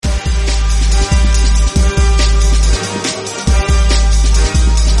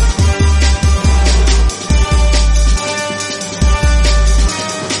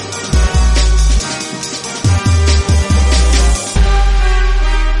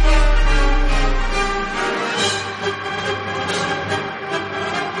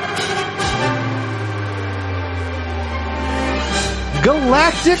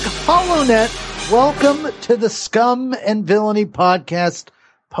Galactic HoloNet, welcome to the Scum and Villainy Podcast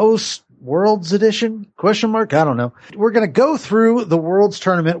post-Worlds edition? Question mark? I don't know. We're going to go through the Worlds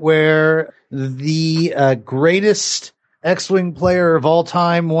tournament where the greatest X-Wing player of all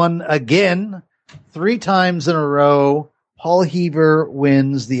time won again 3 times in a row. Paul Heaver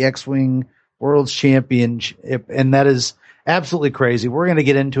wins the X-Wing Worlds Championship, and that is absolutely crazy. We're going to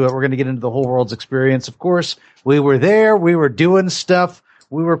get into it. We're going to get into the whole Worlds experience. Of course, we were there. We were doing stuff.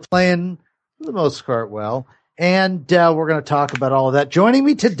 We were playing, for the most part, well. And we're going to talk about all of that. Joining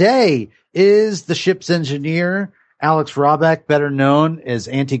me today is the ship's engineer, Alex Roback, better known as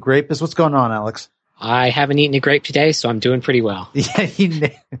Anti-Grapist. What's going on, Alex? I haven't eaten a grape today, so I'm doing pretty well. Yeah,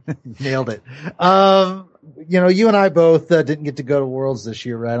 you nailed it. You and I both didn't get to go to Worlds this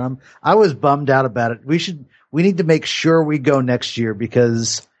year, right? I was bummed out about it. We need to make sure we go next year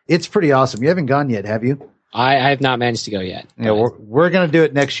because it's pretty awesome. You haven't gone yet, have you? I have not managed to go yet. Yeah, we're going to do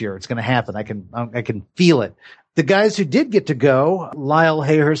it next year. It's going to happen. I can feel it. The guys who did get to go, Lyle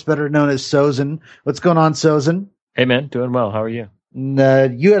Hayhurst, better known as Sozin. What's going on, Sozin? Hey, man. Doing well. How are you?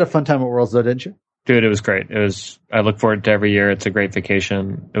 You had a fun time at Worlds, though, didn't you? Dude, it was great. I look forward to every year. It's a great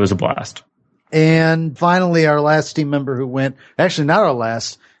vacation. It was a blast. And finally, our last team member who went, actually not our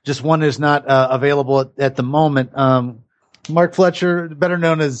last, just one who's not available at the moment. Mark Fletcher, better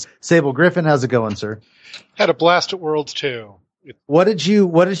known as Sable Griffin. How's it going, sir? Had a blast at Worlds too. What did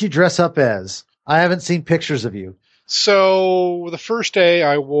you dress up as? I haven't seen pictures of you. So the first day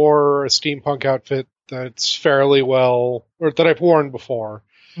I wore a steampunk outfit that's fairly well, or that I've worn before.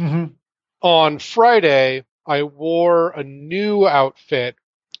 Mm-hmm. On Friday, I wore a new outfit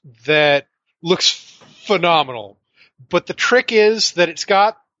that looks phenomenal. But the trick is that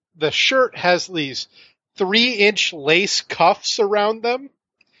the shirt has these 3-inch lace cuffs around them.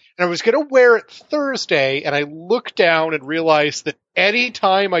 And I was going to wear it Thursday, and I looked down and realized that any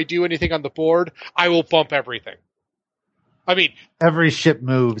time I do anything on the board, I will bump everything. I mean, every ship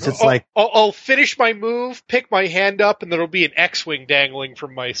moves. It's I'll finish my move, pick my hand up, and there'll be an X-Wing dangling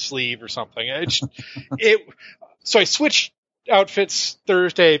from my sleeve or something. So I switched outfits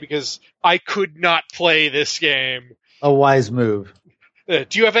Thursday because I could not play this game. A wise move.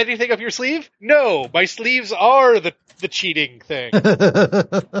 Do you have anything up your sleeve? No, my sleeves are the cheating thing.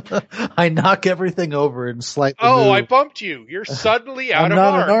 I knock everything over and slightly move. I bumped you. You're suddenly out of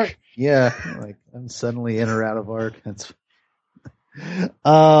arc. Yeah, I'm suddenly in or out of arc. That's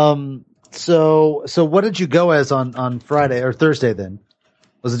So what did you go as on Friday or Thursday then?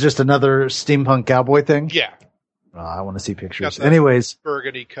 Was it just another steampunk cowboy thing? Yeah. Oh, I want to see pictures. Anyways,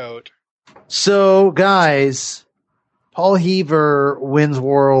 burgundy coat. So guys, Paul Heaver wins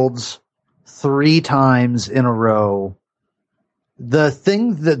Worlds 3 times in a row. The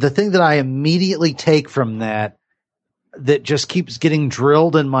thing that I immediately take from that just keeps getting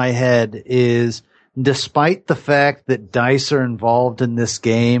drilled in my head is, despite the fact that dice are involved in this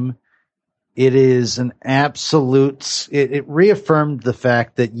game, it is an absolute, it reaffirmed the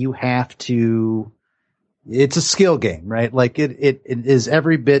fact that you have to, it's a skill game, right? Like it is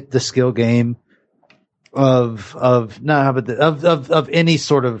every bit the skill game of any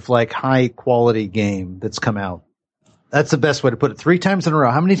sort of like high quality game that's come out. That's the best way to put it. 3 times in a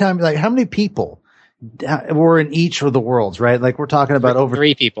row. How many people were in each of the Worlds, right? Like we're talking about over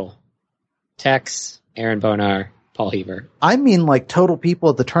 3 people. Tex, Aaron Bonar, Paul Heaver. I mean like total people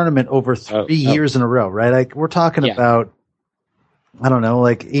at the tournament over 3 years in a row, right? Like we're talking about, I don't know,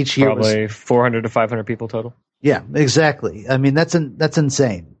 like each year probably 400 to 500 people total. Yeah, exactly. I mean, that's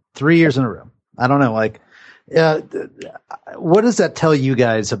insane. 3 years in a row. I don't know. Like, what does that tell you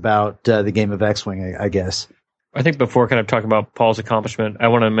guys about the game of X-Wing, I guess? I think before kind of talking about Paul's accomplishment, I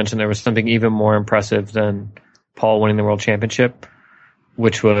want to mention there was something even more impressive than Paul winning the World Championship,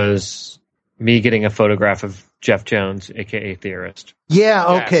 which was me getting a photograph of Jeff Jones, aka Theorist.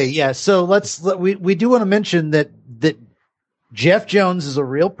 Yeah. Okay. Yeah. So we do want to mention that Jeff Jones is a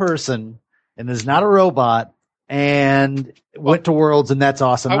real person and is not a robot and went to Worlds, and that's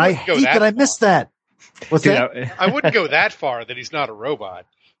awesome. I hate that I missed that. What's that? I wouldn't go that far that he's not a robot.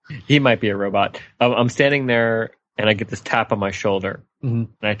 He might be a robot. I'm standing there and I get this tap on my shoulder, and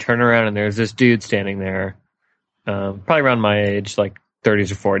I turn around and there's this dude standing there, probably around my age, like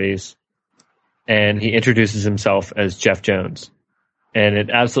 30s or 40s. And he introduces himself as Jeff Jones, and it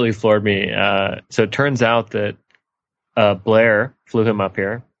absolutely floored me. So it turns out that Blair flew him up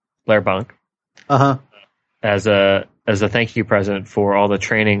here, Blair Bunk, as a thank you present for all the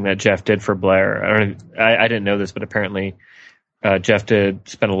training that Jeff did for Blair. I didn't know this, but apparently Jeff did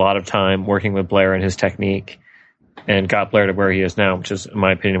spend a lot of time working with Blair and his technique, and got Blair to where he is now, which is, in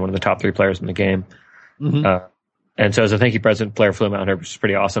my opinion, one of the top 3 players in the game. And And so as a thank you present, Flair flew him out here, which is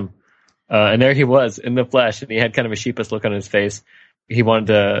pretty awesome. And there he was in the flesh, and he had kind of a sheepish look on his face. He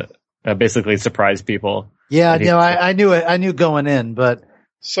wanted to basically surprise people. Yeah, no, I knew it. I knew going in, but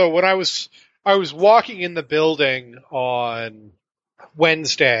so when I was walking in the building on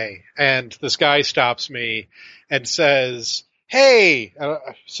Wednesday, and this guy stops me and says, "Hey,"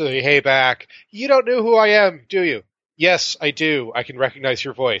 so hey back. "You don't know who I am, do you?" "Yes, I do. I can recognize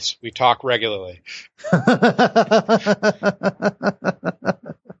your voice. We talk regularly."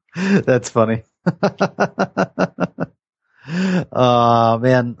 That's funny. Oh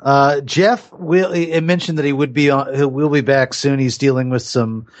man. Jeff mentioned that he will be back soon. He's dealing with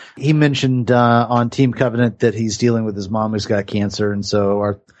he mentioned on Team Covenant that he's dealing with his mom who's got cancer, and so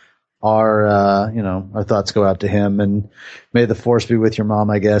our thoughts go out to him, and may the force be with your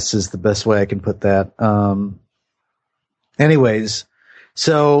mom, I guess, is the best way I can put that. Anyways,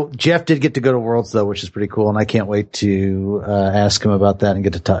 so Jeff did get to go to Worlds though, which is pretty cool, and I can't wait to ask him about that and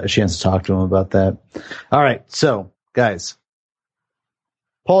get a chance to talk to him about that. All right, so guys,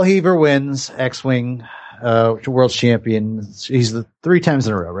 Paul Heaver wins X-Wing World Champion. He's the 3 times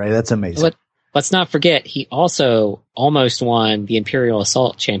in a row, right? That's amazing. Let's not forget, he also almost won the Imperial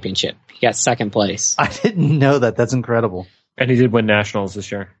Assault Championship. He got 2nd place. I didn't know that. That's incredible. And he did win nationals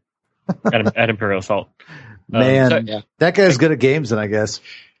this year at Imperial Assault. Man, that guy's good at games, then I guess.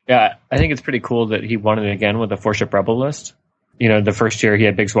 Yeah, I think it's pretty cool that he won it again with a 4-ship Rebel list. You know, the first year he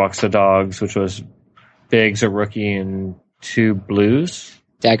had Biggs Walks the Dogs, which was Biggs, a rookie, and 2 blues.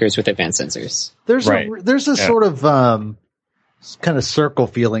 Daggers with advanced sensors. There's a sort of kind of circle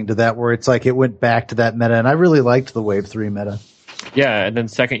feeling to that where it's like it went back to that meta, and I really liked the Wave 3 meta. Yeah, and then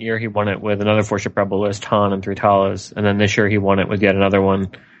second year he won it with another 4-ship Rebel list, Han and 3 Talas, and then this year he won it with yet another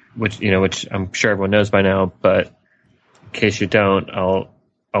one, which I'm sure everyone knows by now, but in case you don't, I'll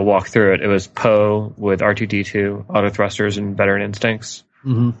walk through it. It was Poe with R2-D2, auto thrusters, and veteran instincts.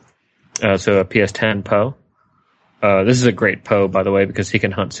 Mm-hmm. So a PS10 Poe. This is a great Poe, by the way, because he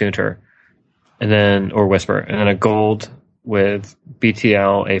can hunt Soontir, or Whisper, and then a gold with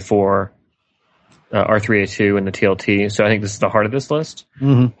BTL, A4, R3A2, and the TLT. So I think this is the heart of this list.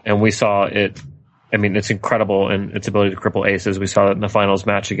 Mm-hmm. And we saw it. I mean, it's incredible in its ability to cripple aces. We saw it in the finals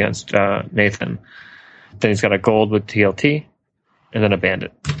match against Nathan. Then he's got a gold with TLT, and then a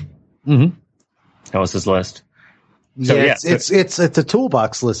bandit. Mm-hmm. That was his list. So, it's a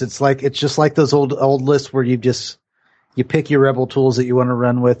toolbox list. It's just like those old lists where you pick your rebel tools that you want to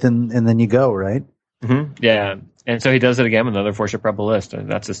run with, and then you go, right? Mm-hmm. Yeah. And so he does it again with another 4-ship Rebel list.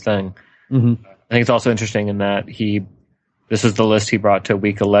 That's his thing. Mm-hmm. I think it's also interesting in that this is the list he brought to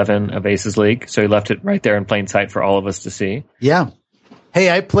week 11 of Aces League. So he left it right there in plain sight for all of us to see. Yeah. Hey,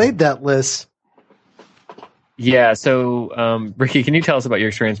 I played that list. Yeah. So, Ricky, can you tell us about your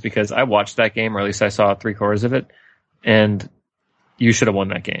experience? Because I watched that game, or at least I saw 3/4 of it, and you should have won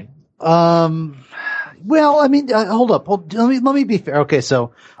that game. Well, I mean, hold up. Let me be fair. Okay,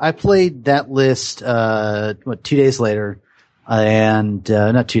 so I played that list, 2 days later, and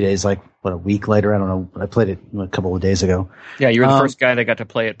not 2 days, like a week later. I don't know. I played it a couple of days ago. Yeah, you were the first guy that got to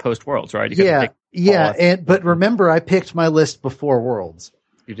play it post Worlds, right? But remember, I picked my list before Worlds.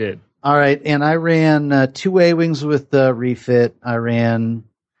 You did. All right, and I ran 2 A-wings with refit. I ran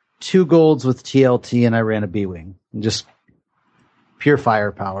 2 golds with TLT, and I ran a B-wing. Just pure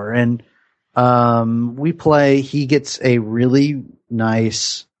firepower. And he gets a really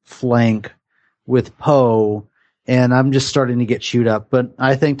nice flank with Poe, and I'm just starting to get chewed up. But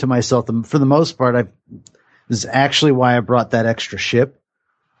I think to myself, for the most part, this is actually why I brought that extra ship.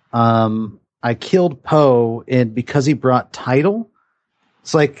 I killed Poe, and because he brought title,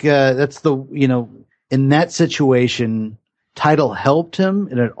 it's like, in that situation, title helped him,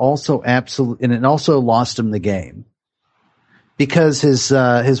 and it also lost him the game. Because his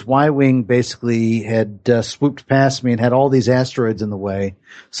Y-wing basically had swooped past me and had all these asteroids in the way,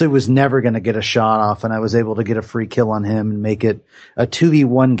 so he was never going to get a shot off, and I was able to get a free kill on him and make it a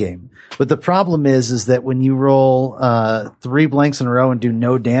 2v1 game. But the problem is that when you roll 3 blanks in a row and do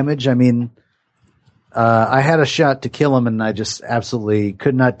no damage, I mean, I had a shot to kill him, and I just absolutely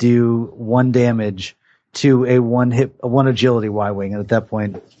could not do 1 damage to a 1 agility Y-wing, and at that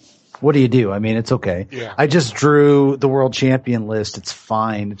point, what do you do? I mean, it's okay. Yeah. I just drew the world champion list. It's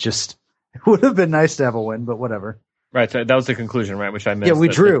fine. It would have been nice to have a win, but whatever. Right. So that was the conclusion, right? Which I missed. Yeah, we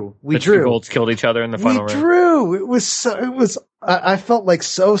drew. The 2 golds killed each other in the final round. We drew. I felt like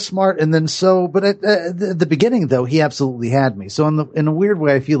so smart, and then but at the beginning though, he absolutely had me. So in a weird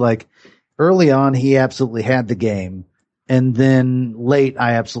way, I feel like early on, he absolutely had the game. And then late,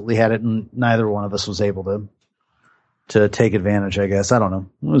 I absolutely had it, and neither one of us was able to take advantage, I guess. I don't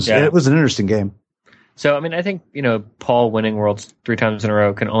know. It was an interesting game. So, I mean, I think, Paul winning Worlds 3 times in a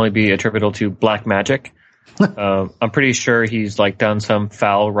row can only be attributable to black magic. I'm pretty sure he's done some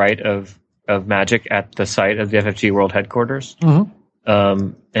foul rite of magic at the site of the FFG World Headquarters,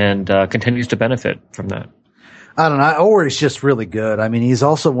 and continues to benefit from that. I don't know. Or he's just really good. I mean, he's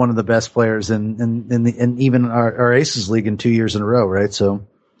also one of the best players in even our Aces League in 2 years in a row, right? So,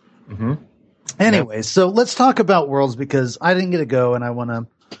 anyway, so let's talk about Worlds because I didn't get to go, and I want to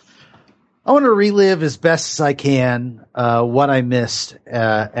relive as best as I can what I missed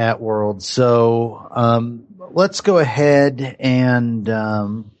at Worlds. So, let's go ahead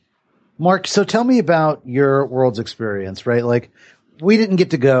and Mark. So, tell me about your Worlds experience, right? Like, we didn't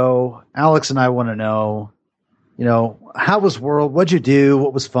get to go. Alex and I want to know. How was World? What'd you do?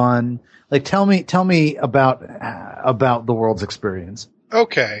 What was fun? Like, tell me about the World's experience.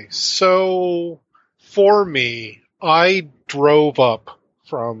 Okay, so for me, I drove up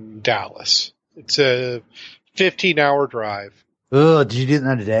from Dallas. It's a 15-hour drive. Oh, did you do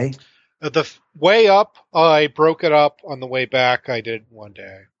that in a day? The way up, I broke it up. On the way back, I did one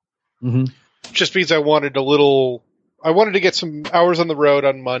day. Mm-hmm. Just because I wanted to get some hours on the road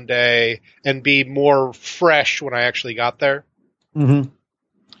on Monday and be more fresh when I actually got there. Mm-hmm.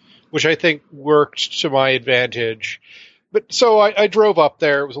 Which I think worked to my advantage. But so I drove up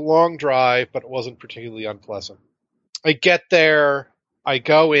there. It was a long drive, but it wasn't particularly unpleasant. I get there. I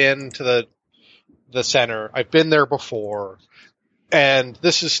go into the center. I've been there before. And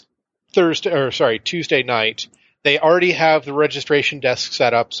this is Tuesday night. They already have the registration desk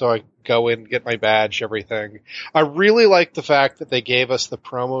set up, so I go in, get my badge, everything. I really like the fact that they gave us the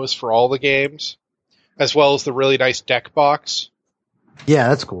promos for all the games, as well as the really nice deck box. Yeah,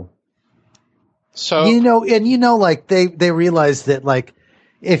 that's cool. So like they realize that like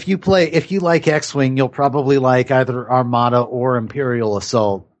if you like X-Wing, you'll probably like either Armada or Imperial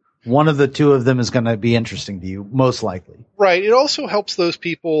Assault. One of the two of them is going to be interesting to you, most likely. Right. It also helps those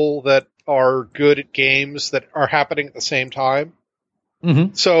people that are good at games that are happening at the same time.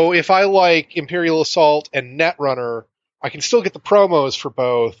 Mm-hmm. So if I like Imperial Assault and Netrunner, I can still get the promos for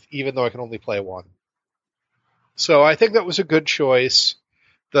both, even though I can only play one. So I think that was a good choice.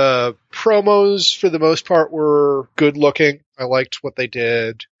 The promos, for the most part, were good looking. I liked what they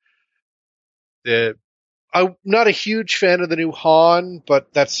did. I'm not a huge fan of the new Han,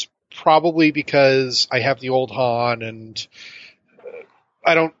 but that's probably because I have the old Han and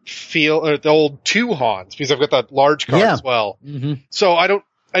I don't feel the old two Hans because I've got that large card as well. Mm-hmm. So I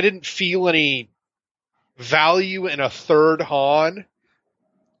didn't feel any value in a third Han.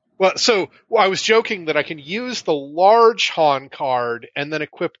 Well, so I was joking that I can use the large Han card and then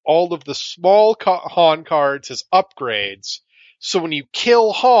equip all of the small Han cards as upgrades. So when you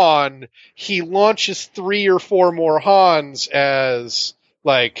kill Han, he launches 3 or 4 more Hans as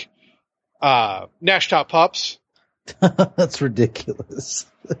like Nash Top Pups. That's ridiculous.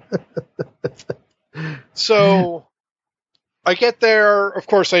 So I get there. Of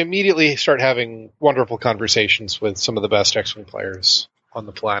course, I immediately start having wonderful conversations with some of the best X-Wing players on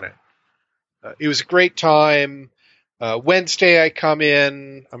the planet. It was a great time. Wednesday I come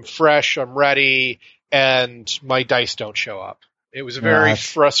in, I'm fresh, I'm ready, and my dice don't show up. It was a very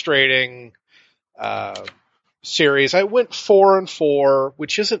frustrating series. I went 4-4,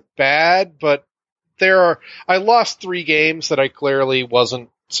 which isn't bad, but I lost 3 games that I clearly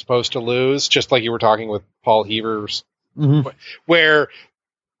wasn't supposed to lose, just like you were talking with Paul Heavers, where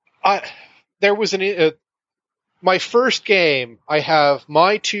there was my first game, I have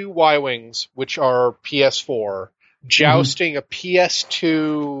my 2 Y-Wings, which are PS4, jousting a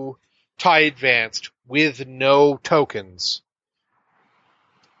PS2 TIE Advanced with no tokens.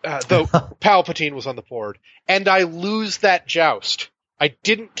 Though Palpatine was on the board. And I lose that joust. I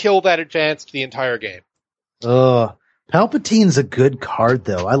didn't kill that Advanced the entire game. Palpatine's a good card,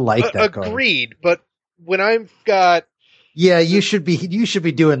 though. I like that card. Agreed, but when I've got... Yeah, you should be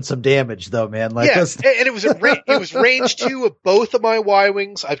doing some damage, though, man. Like, yeah, and it was range 2 of both of my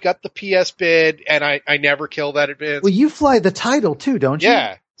Y-Wings. I've got the PS bid, and I never kill that Advanced. Well, you fly the title, too, don't you?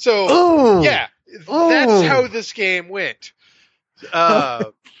 Yeah. So, that's how this game went.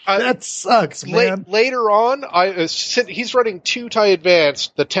 That sucks, man. Later on, he's running 2 TIE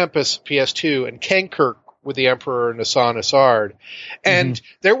Advanced, the Tempest PS2, and Kankirk with the Emperor and Hassan Assard. And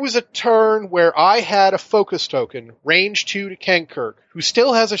there was a turn where I had a focus token, range 2 to Kankirk, who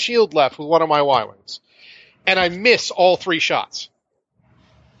still has a shield left with one of my Y-Wings. And I miss all 3 shots.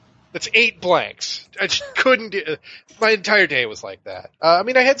 That's 8 blanks. I just couldn't do my entire day was like that. I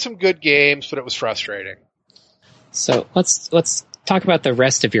mean, I had some good games, but it was frustrating. So let's talk about the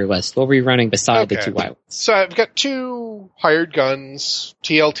rest of your list. What were you running beside the two Y-Wings? So I've got 2 hired guns,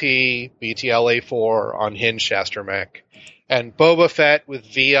 TLT, BTLA4 on Hinged Astromech, and Boba Fett with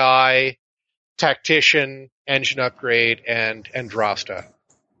VI, Tactician, Engine Upgrade, and Andrasta.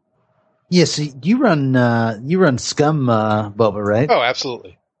 Yes, you run Scum Boba, right? Oh,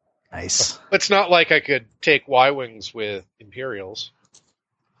 absolutely. Nice. It's not like I could take Y-Wings with Imperials.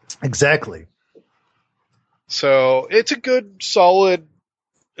 Exactly. So it's a good, solid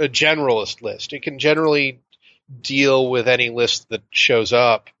generalist list. It can generally deal with any list that shows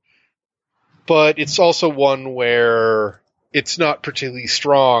up, but it's also one where it's not particularly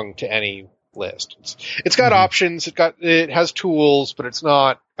strong to any list. It's got options. It has tools, but it's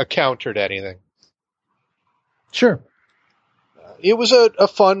not a counter to anything. Sure. It was a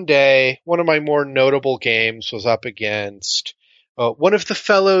fun day. One of my more notable games was up against one of the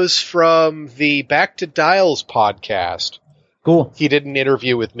fellows from the Back to Dials podcast. Cool. He did an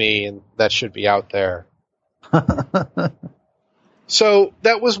interview with me, and that should be out there. So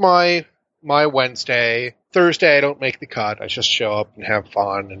that was my Wednesday. Thursday, I don't make the cut. I just show up and have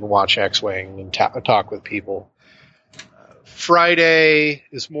fun and watch X-Wing and talk with people. Friday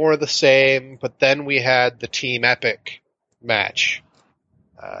is more of the same, but then we had the Team Epic match.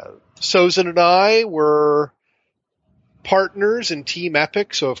 Sozin and I were partners in Team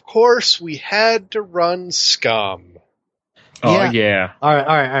Epic, so of course we had to run Scum. Oh yeah. All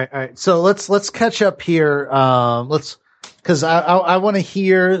right. So let's catch up here. Because I want to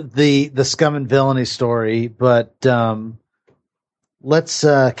hear the Scum and Villainy story, but let's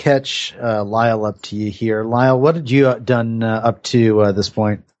catch Lyle up to you here. Lyle, what had you done up to this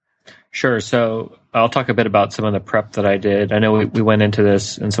point? Sure. So I'll talk a bit about some of the prep that I did. I know we went into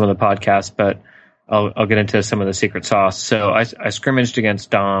this in some of the podcasts, but I'll get into some of the secret sauce. So I scrimmaged against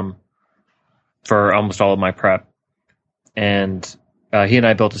Dom for almost all of my prep, and he and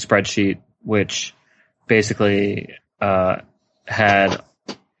I built a spreadsheet which basically had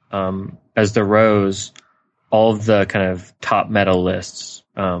as the rows all of the kind of top meta lists,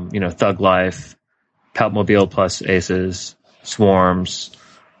 Thug Life, Palpmobile plus Aces, Swarms,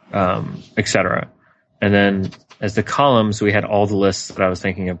 etc. And then as the columns, we had all the lists that I was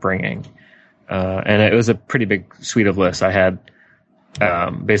thinking of bringing. And it was a pretty big suite of lists. I had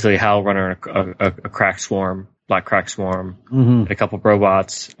basically Hal running a crack swarm, black crack swarm, a couple of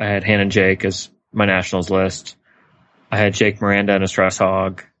robots. I had Han and Jake as my nationals list. I had Jake Miranda and a Stress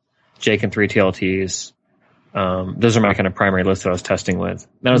Hog, Jake and 3 TLTs. Those are my kind of primary lists that I was testing with.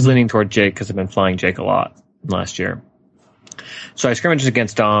 And I was leaning toward Jake because I've been flying Jake a lot last year. So I scrimmaged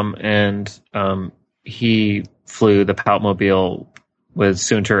against Dom, and he flew the Palpmobile with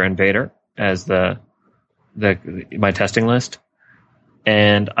Soontir and Vader as my testing list.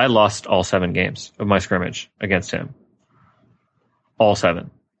 And I lost all 7 games of my scrimmage against him. All 7.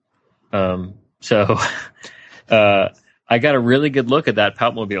 So I got a really good look at that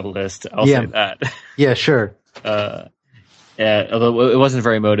Palpmobile list. I'll say that. Yeah, sure. Although it wasn't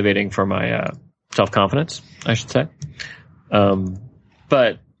very motivating for my self-confidence, I should say.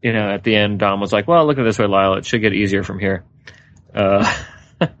 But, at the end, Dom was like, well, look at it this way, Lyle. It should get easier from here.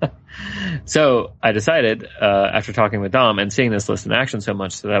 So I decided, after talking with Dom and seeing this list in action so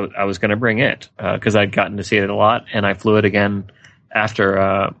much, that I was going to bring it, because I'd gotten to see it a lot, and I flew it again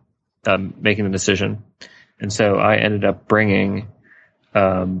after making the decision. And so I ended up bringing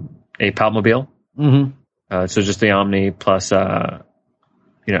a Palpmobile. So just the Omni plus, an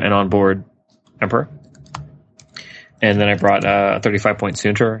onboard Emperor. And then I brought a 35-point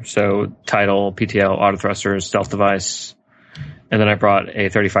Soontir, so Tidal, PTL, auto thrusters, stealth device. And then I brought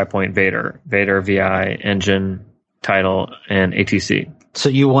a 35-point Vader, VI, engine, Tidal, and ATC. So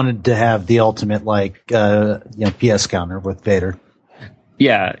you wanted to have the ultimate, PS counter with Vader.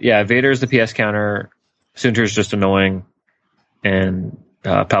 Yeah. Vader's the PS counter. Soontir's just annoying, and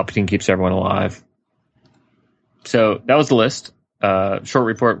Palpatine keeps everyone alive. So that was the list. Short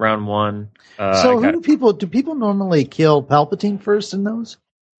report, round 1. Do people normally kill Palpatine first in those?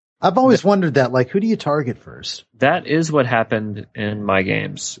 I've always wondered that. Who do you target first? That is what happened in my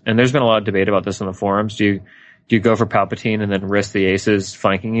games, and there's been a lot of debate about this on the forums. Do you go for Palpatine and then risk the aces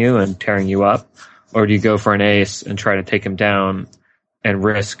flanking you and tearing you up, or do you go for an ace and try to take him down and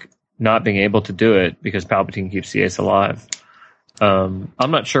risk not being able to do it because Palpatine keeps the ace alive? I'm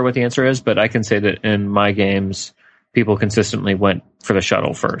not sure what the answer is, but I can say that in my games, people consistently went for the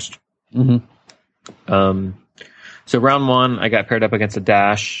shuttle first. So round 1, I got paired up against a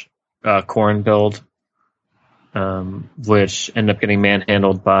Dash Corrin build, which ended up getting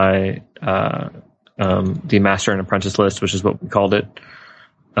manhandled by the Master and Apprentice list, which is what we called it.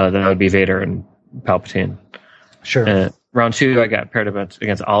 That would be Vader and Palpatine. Sure. Round 2, I got paired up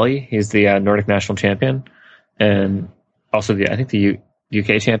against Ollie. He's the Nordic national champion, and also I think the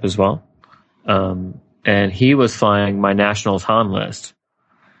UK champ as well. And he was flying my nationals Han list,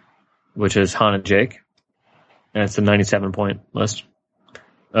 which is Han and Jake, and it's a 97-point list.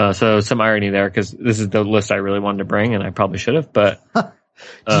 So some irony there, because this is the list I really wanted to bring, and I probably should have. But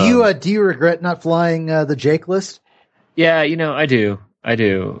do you regret not flying the Jake list? Yeah, I do,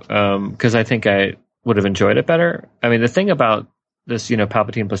 because I think I would have enjoyed it better. I mean, the thing about this,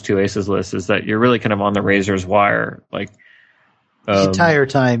 Palpatine plus 2 aces list is that you're really kind of on the razor's wire, like the entire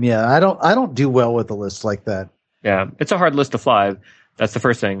time. Yeah, I don't do well with a list like that. Yeah, it's a hard list to fly. That's the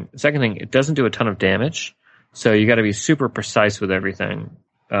first thing. The second thing, it doesn't do a ton of damage, so you got to be super precise with everything.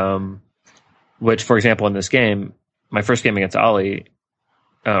 Which, for example, in this game, my first game against Ollie,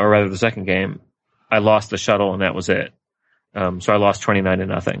 or rather the second game, I lost the shuttle and that was it. So I lost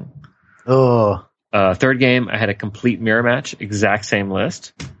 29-0. Oh. Third game, I had a complete mirror match, exact same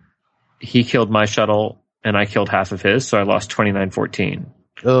list. He killed my shuttle and I killed half of his, so I lost 29-14.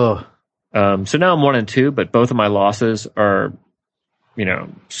 Oh. So now I'm 1-2, but both of my losses are,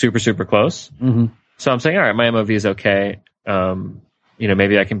 super, super close. Mm-hmm. So I'm saying, all right, my MOV is okay.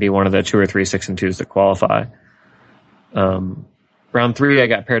 Maybe I can be one of the 2 or 3 6-2s that qualify. Round 3, I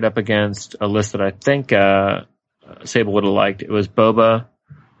got paired up against a list that I think Sable would have liked. It was Boba,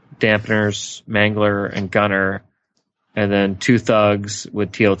 Dampeners, Mangler, and Gunner, and then 2 thugs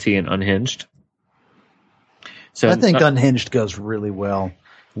with TLT and Unhinged. So I think Unhinged goes really well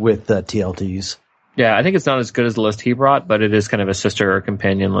with TLTs. Yeah, I think it's not as good as the list he brought, but it is kind of a sister or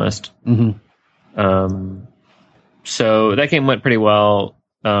companion list. Mm-hmm. So that game went pretty well.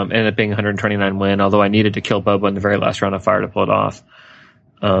 Ended up being 129 win, although I needed to kill Boba in the very last round of fire to pull it off.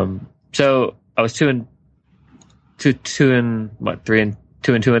 So I was 2-2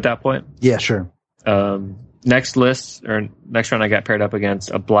 at that point. Yeah, sure. Next round I got paired up against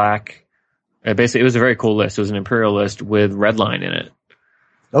a black. Basically, it was a very cool list. It was an Imperial list with Redline in it.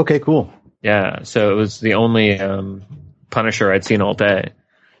 Okay, cool. Yeah, so it was the only Punisher I'd seen all day.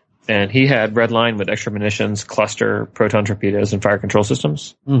 And he had Redline with extra munitions, cluster, proton torpedoes, and fire control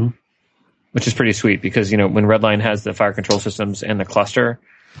systems. Mm-hmm. Which is pretty sweet because, when Redline has the fire control systems and the cluster,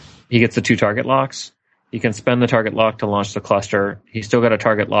 he gets the 2 target locks. He can spend the target lock to launch the cluster. He's still got a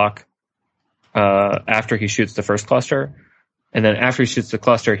target lock after he shoots the first cluster. And then after he shoots the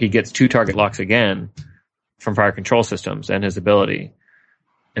cluster, he gets 2 target locks again from fire control systems and his ability.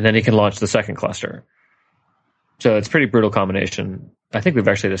 And then he can launch the second cluster. So it's a pretty brutal combination. I think we've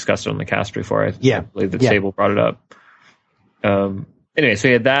actually discussed it on the cast before. I believe that Sable brought it up. Anyway, so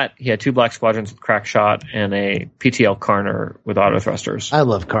he had that. He had 2 black squadrons with crack shot and a PTL Karner with auto thrusters. I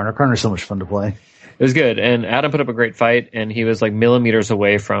love Karner. Karner's so much fun to play. It was good. And Adam put up a great fight, and he was like millimeters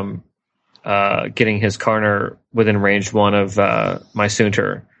away from getting his Karner within range 1 of my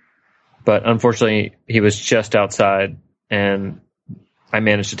Soontir. But unfortunately, he was just outside, and I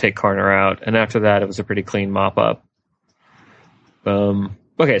managed to take Karner out. And after that, it was a pretty clean mop-up.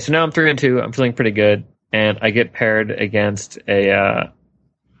 Okay, so now I'm 3-2. I'm feeling pretty good, and I get paired against a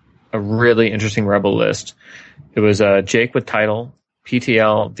really interesting Rebel list. It was Jake with Title,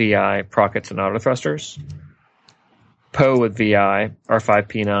 PTL, VI, Prockets, and auto thrusters. Poe with VI,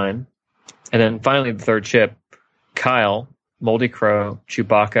 R5P9, and then finally the third ship, Kyle, Moldy Crow,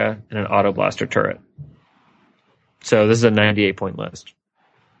 Chewbacca, and an auto blaster turret. So this is a 98-point list.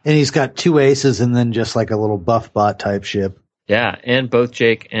 And he's got 2 aces and then just like a little buff bot type ship. Yeah, and both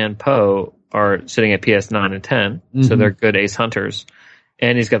Jake and Poe are sitting at PS 9 and 10, so they're good ace hunters.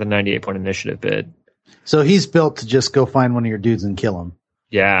 And he's got the 98-point initiative bid. So he's built to just go find one of your dudes and kill him.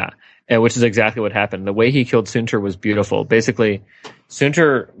 Yeah, which is exactly what happened. The way he killed Soontir was beautiful. Basically,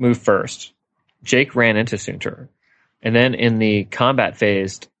 Soontir moved first. Jake ran into Soontir. And then in the combat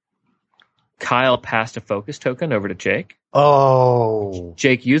phase, Kyle passed a focus token over to Jake. Oh.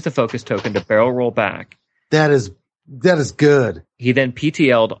 Jake used the focus token to barrel roll back. That is good. He then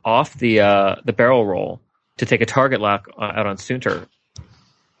PTL'd off the barrel roll to take a target lock out on Soontir.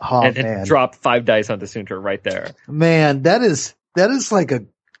 Oh, and dropped 5 dice onto Soontir right there. Man, that is like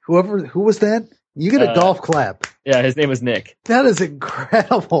who was that? You get a golf clap. Yeah, his name was Nick. That is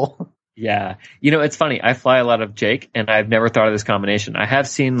incredible. Yeah. It's funny. I fly a lot of Jake, and I've never thought of this combination. I have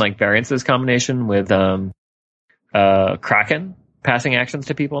seen variants of this combination with Kraken passing actions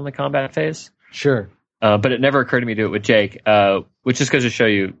to people in the combat phase. Sure. But it never occurred to me to do it with Jake, which just goes to show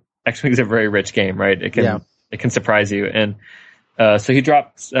you X-Wing is a very rich game, right? It can surprise you. And so he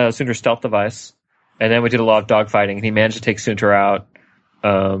dropped Soontir's stealth device, and then we did a lot of dogfighting, and he managed to take Soontir out,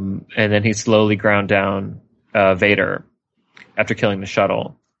 and then he slowly ground down Vader after killing the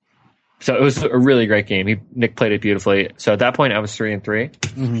shuttle. So it was a really great game. Nick played it beautifully. So at that point, I was 3-3.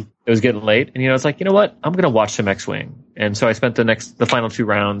 Mm-hmm. It was getting late, and I was like, you know what? I'm going to watch some X-Wing. And so I spent the final 2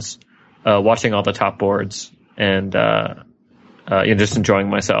 rounds watching all the top boards and just enjoying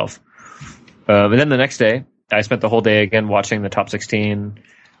myself. And then the next day, I spent the whole day again watching the top 16.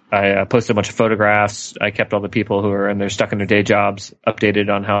 I posted a bunch of photographs. I kept all the people who are stuck in their day jobs updated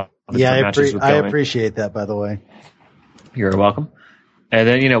on how the matches were going. I appreciate that, by the way. You're welcome. And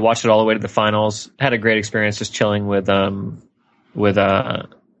then, watched it all the way to the finals. Had a great experience just chilling with the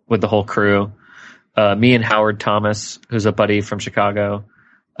whole crew. Me and Howard Thomas, who's a buddy from Chicago,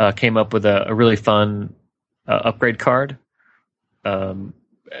 came up with a really fun upgrade card.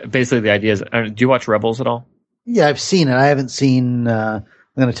 Basically, the idea is, do you watch Rebels at all? Yeah, I've seen it. I haven't seen. I'm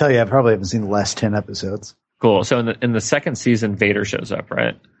going to tell you, I probably haven't seen the last 10 episodes. Cool. So in the second season, Vader shows up,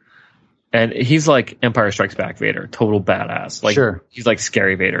 right? And he's like Empire Strikes Back Vader, total badass. Like, sure. He's like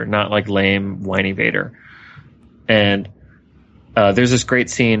scary Vader, not like lame, whiny Vader. And there's this great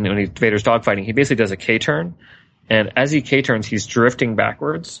scene when Vader's dogfighting. He basically does a K-turn, and as he K-turns, he's drifting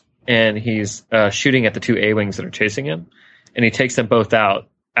backwards, and he's shooting at the 2 A-Wings that are chasing him, and he takes them both out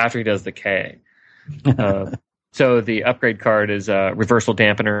after he does the K. So the upgrade card is reversal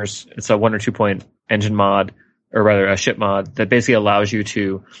dampeners. It's a 1 or 2 point engine mod, or rather a ship mod, that basically allows you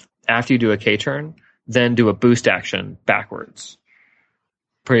to, after you do a K-turn, then do a boost action backwards.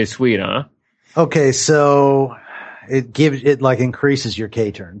 Pretty sweet, huh? Okay, so it increases your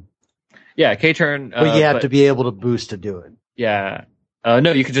K-turn. Yeah, K-turn. But you have to be able to boost to do it. Yeah.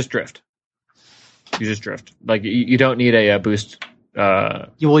 No, you can just drift. You just drift. Like, you don't need a boost.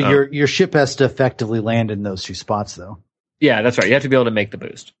 Your ship has to effectively land in those 2 spots, though. Yeah, that's right. You have to be able to make the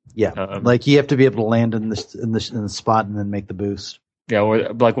boost. Yeah, you have to be able to land in the spot and then make the boost. Yeah, or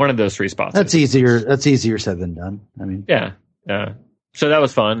like one of those 3 spots. That's easier. That's easier said than done. I mean, yeah. So that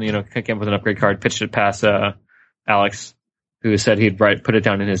was fun. Came up with an upgrade card, pitched it past Alex, who said he'd put it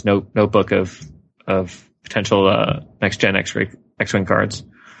down in his notebook of potential next gen X-Wing cards.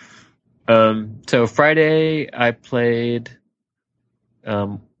 So Friday I played.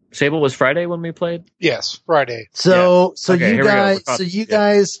 Sable, was Friday when we played? Yes, Friday. So Okay, you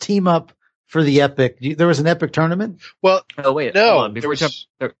guys team up for the Epic. There was an Epic tournament? Well, oh wait, no. Hold on. Before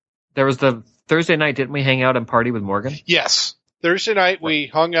there was the Thursday night. Didn't we hang out and party with Morgan? Yes, Thursday night we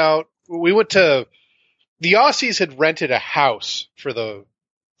hung out. We went to the Aussies had rented a house for the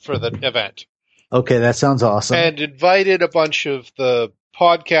event. Okay, that sounds awesome. And invited a bunch of the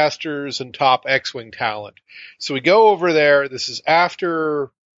podcasters and top X-Wing talent. So we go over there. This is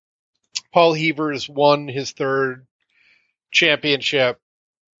after Paul Heavers won his 3rd championship.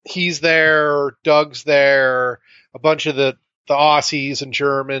 He's there. Doug's there. A bunch of the Aussies and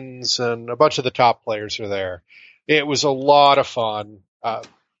Germans and a bunch of the top players are there. It was a lot of fun.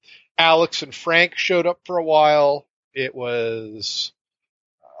 Alex and Frank showed up for a while. It was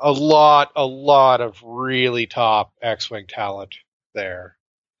a lot of really top X-Wing talent there.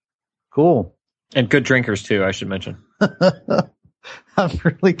 Cool. And good drinkers too, I should mention. I'm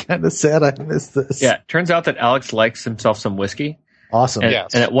really kind of sad I missed this. Yeah, turns out that Alex likes himself some whiskey. Awesome. And,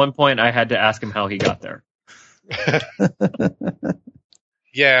 Yes. And at one point I had to ask him how he got there.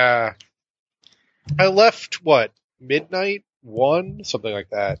 Yeah. I left, midnight? 1? Something like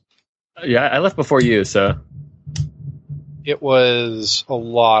that. Yeah, I left before you, so. It was a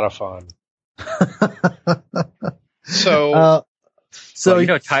lot of fun. So,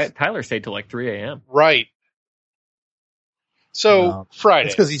 Tyler stayed till like 3 a.m. right. So, Friday.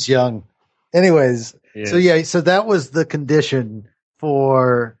 It's because he's young. Anyways, Yeah. so that was the condition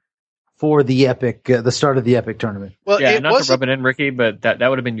for the Epic, the start of the Epic tournament. Well, Yeah, it not wasn't, to rub it in, Ricky, but that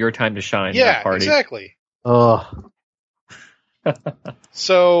would have been your time to shine. that party. exactly. Oh,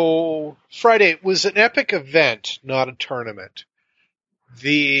 So Friday was an Epic event, not a tournament.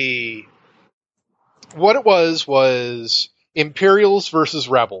 What it was Imperials versus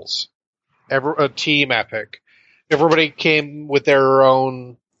Rebels, a team Epic. Everybody came with their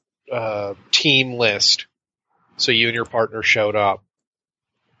own team list, so you and your partner showed up.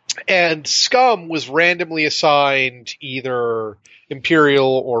 And Scum was randomly assigned either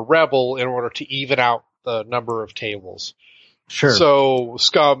Imperial or Rebel in order to even out the number of tables. sure. So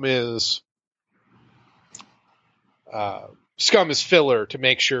Scum is filler to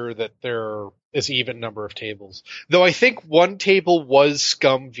make sure that there is even number of tables. Though I think one table was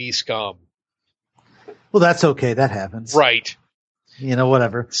Scum v Scum. Well, that's okay. That happens. Right.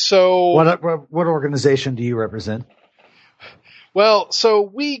 Whatever. So What organization do you represent? well, so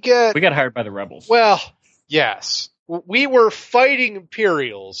we got hired by the Rebels. well, yes. We were fighting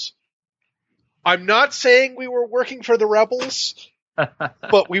Imperials. I'm not saying we were working for the Rebels.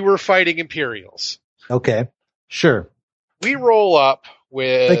 but we were fighting Imperials. Okay. Sure. We roll up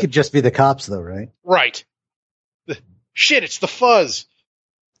with... They could just be the cops, though, right? Right. Shit, it's the fuzz.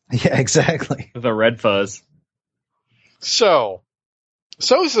 Yeah, exactly. The red fuzz. So,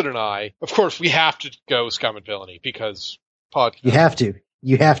 Sozin and I, of course, we have to go Scum and Villainy because podcast.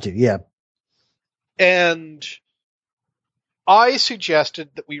 You have to, yeah. And I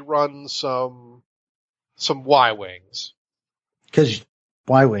suggested that we run some Y-Wings. Because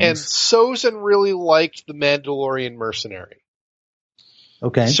Y-Wings. And Sozin really liked the Mandalorian Mercenary.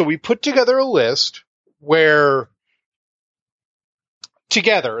 Okay. So we put together a list where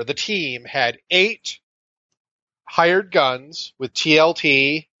together the team had 8 hired guns with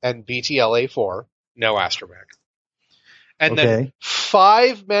TLT and BTLA-4, no astromech. And then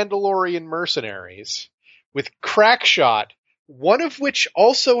 5 Mandalorian mercenaries with Crackshot, one of which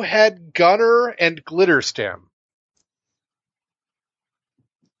also had Gunner and Glitterstim.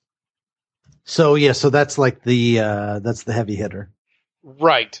 So that's like that's the heavy hitter.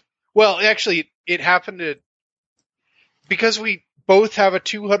 Right. Well, actually, it happened to, because we both have a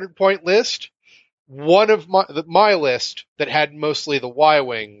 200-point list, one of my list that had mostly the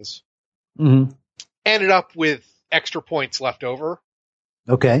Y-Wings ended up with extra points left over.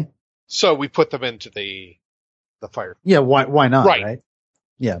 Okay. So we put them into the fire. Yeah, why not, right?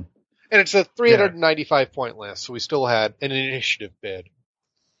 Yeah. And it's a 395-point list, so we still had an initiative bid.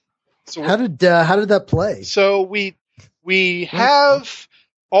 So how did that play? So we have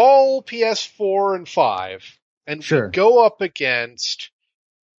all PS4 and 5, and we go up against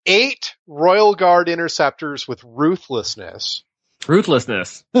 8 Royal Guard interceptors with Ruthlessness.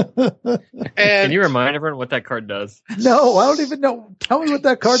 Ruthlessness. And can you remind everyone what that card does? No, I don't even know. Tell me what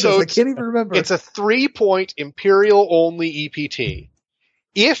that card does. I can't even remember. It's a 3-point Imperial only EPT.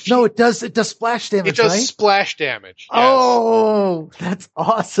 It does splash damage. It does right? splash damage. Yes. Oh, that's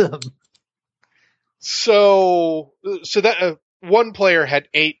awesome. So that one player had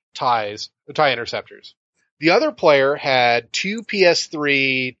 8 TIE interceptors. The other player had 2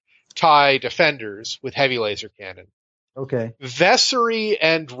 PS3 TIE defenders with heavy laser cannon. Okay. Vessery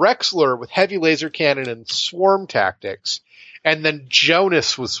and Rexler with heavy laser cannon and swarm tactics, and then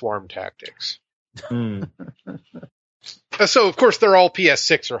Jonas with swarm tactics. So, of course, they're all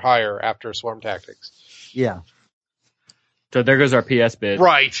PS6 or higher after swarm tactics. Yeah. So there goes our PS bid.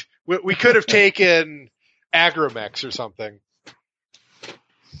 Right. We could have taken Agromex or something.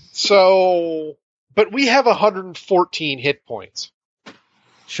 So, but we have 114 hit points.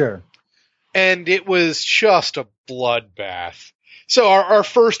 Sure. And it was just a bloodbath. So our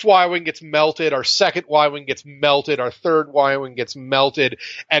first Y-Wing gets melted, our second Y-Wing gets melted, our third Y-Wing gets melted,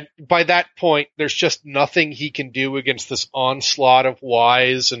 and by that point, there's just nothing he can do against this onslaught of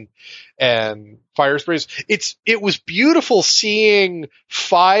Ys and fire sprays. It was beautiful seeing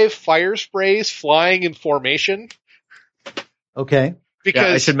 5 fire sprays flying in formation. Okay.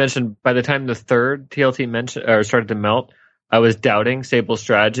 Because I should mention, by the time the third TLT started to melt, I was doubting Sable's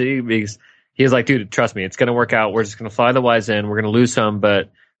strategy because he was like, dude, trust me, it's going to work out. We're just going to fly the Ys in. We're going to lose some,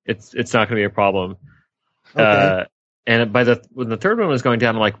 but it's not going to be a problem. Okay. And when the third one was going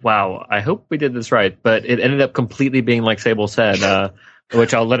down, I'm like, wow, I hope we did this right. But it ended up completely being like Sable said,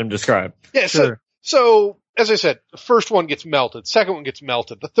 which I'll let him describe. Yeah, sure. So as I said, the first one gets melted, second one gets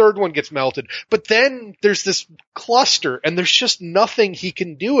melted, the third one gets melted, but then there's this cluster, and there's just nothing he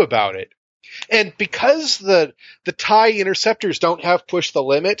can do about it. And because the TIE interceptors don't have push the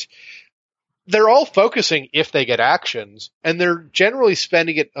limit, they're all focusing if they get actions, and they're generally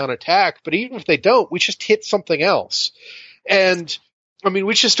spending it on attack, but even if they don't, we just hit something else. And, I mean,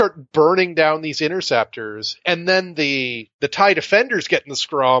 we just start burning down these interceptors, and then the TIE defenders get in the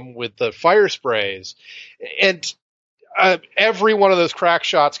scrum with the fire sprays, and every one of those crack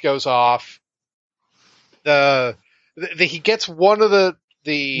shots goes off. He gets one of the...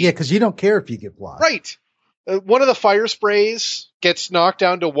 Yeah, because you don't care if you get blocked. Right. One of the fire sprays gets knocked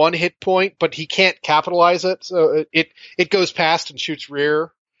down to 1 hit point, but he can't capitalize it, so it goes past and shoots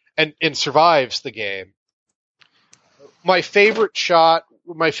rear and survives the game. My favorite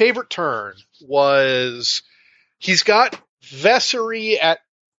turn was he's got Vessery at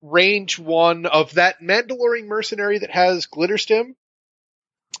range 1 of that Mandalorian mercenary that has Glitterstim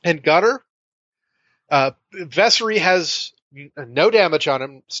and Gunner. Vessery has no damage on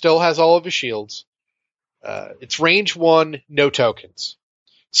him, still has all of his shields. It's range 1, no tokens.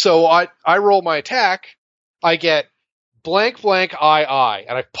 So I roll my attack, I get blank blank I,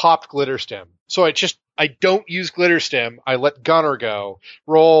 and I popped Glitterstim. So I don't use Glitterstim, I let Gunner go.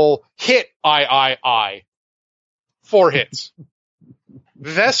 Roll hit I. 4 hits.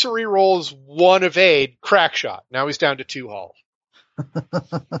 Vessery rolls 1 evade, crack shot. Now he's down to 2 hull.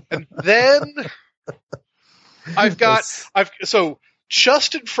 And then so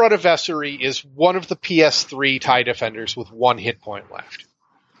just in front of Vessery is one of the PS3 TIE Defenders with 1 hit point left.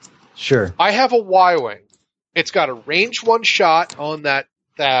 Sure. I have a Y-Wing. It's got a range 1 shot on that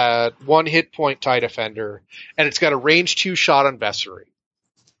 1 hit point TIE Defender, and it's got a range 2 shot on Vessery.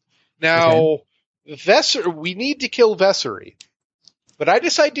 Now, we need to kill Vessery, but I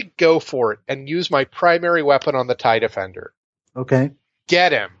decide to go for it and use my primary weapon on the TIE Defender. Okay.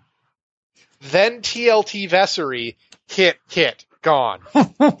 Get him. Then TLT Vessery, hit, gone.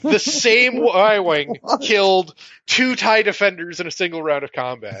 The same Y-Wing killed 2 TIE Defenders in a single round of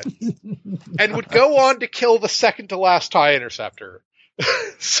combat. And would go on to kill the second to last TIE Interceptor.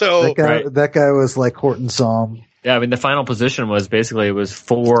 So that guy was like Horton Psalm. Yeah, I mean, the final position was basically, it was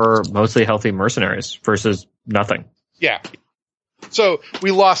 4 mostly healthy mercenaries versus nothing. Yeah. So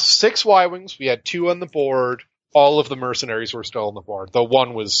we lost 6 Y-Wings. We had 2 on the board. All of the mercenaries were still on the board. The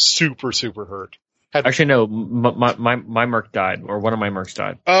one was super, super hurt. Actually, no, my merc died, or one of my mercs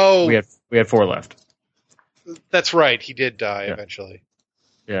died. Oh. We had 4 left. That's right. He did die eventually.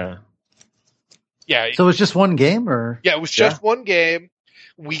 Yeah. Yeah. So it was just one game, or? Yeah, it was just one game.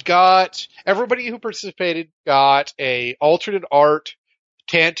 Everybody who participated got a alternate art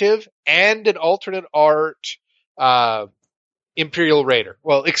Tantive and an alternate art Imperial Raider.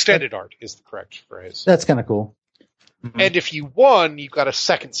 Well, extended art is the correct phrase. That's kind of cool. Mm-hmm. And if you won, you got a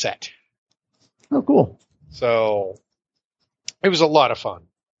second set. Oh, cool. So it was a lot of fun.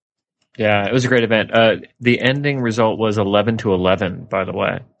 Yeah, it was a great event. The ending result was 11-11, by the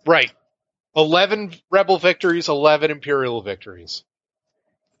way. Right. 11 Rebel victories, 11 Imperial victories.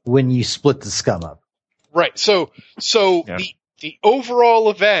 When you split the scum up. Right. So the overall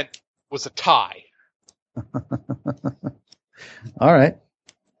event was a tie. All right.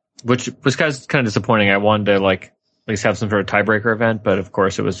 Which was kind of disappointing. I wanted to at least have some sort of tiebreaker event, but of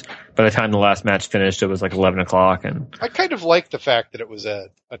course it was, by the time the last match finished, it was like 11 o'clock. And I kind of liked the fact that it was a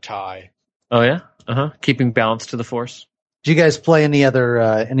tie. Oh yeah? Uh-huh. Keeping balance to the force. Did you guys play any of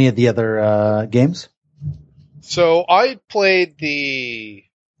the other games? So I played the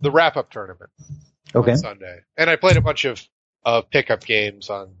wrap-up tournament on Sunday. And I played a bunch of pickup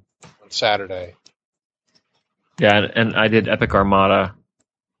games on Saturday. Yeah, and I did Epic Armada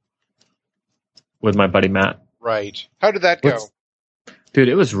with my buddy Matt. Right. How did that go? Dude,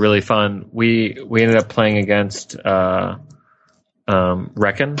 it was really fun. We ended up playing against Reckon.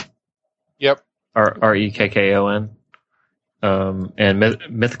 Yep. Rekkon. And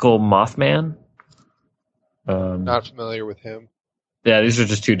Mythical Mothman. Not familiar with him. Yeah, these are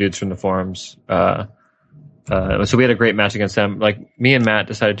just 2 dudes from the forums. So we had a great match against them. Like, me and Matt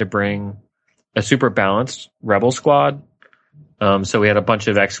decided to bring a super balanced Rebel squad. So we had a bunch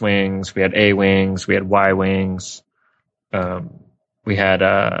of X-Wings, we had A-Wings, we had Y-Wings. We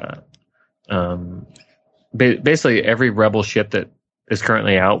had basically every Rebel ship that is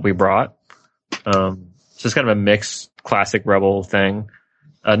currently out, we brought. So it's kind of a mixed classic Rebel thing.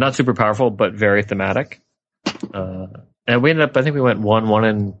 Not super powerful, but very thematic. And we ended up, I think we went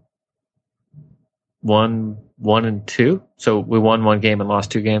 1-1 and 2. So we won 1 game and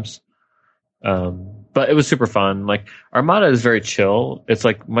lost 2 games. But it was super fun. Like, Armada is very chill. It's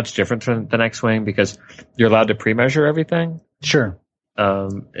like much different than X-Wing because you're allowed to pre-measure everything. Sure.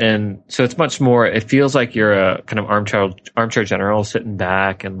 And so it's much more, it feels like you're a kind of armchair general sitting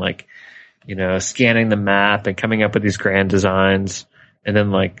back and scanning the map and coming up with these grand designs and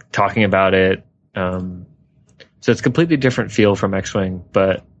then talking about it. So it's a completely different feel from X-Wing,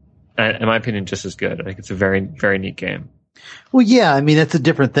 but in my opinion, just as good. I think it's a very, very neat game. Well, yeah, I mean, it's a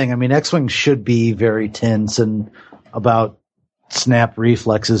different thing. I mean, X-Wing should be very tense and about snap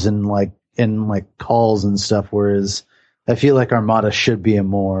reflexes and calls and stuff, whereas I feel like Armada should be a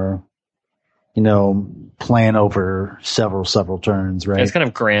more, plan over several turns, right? It's kind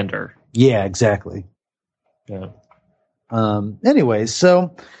of grander. Yeah, exactly. Yeah. Anyways,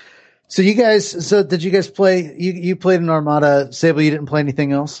 so did you guys play, you played an Armada. Sable, you didn't play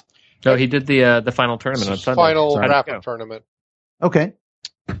anything else? No, he did the final tournament on Sunday. Final wrap-up tournament. Okay.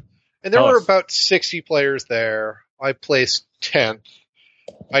 And there were about 60 players there. I placed 10th.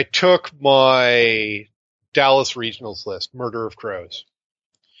 I took my Dallas Regionals list, Murder of Crows,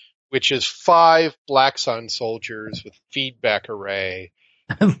 which is 5 Black Sun soldiers with feedback array.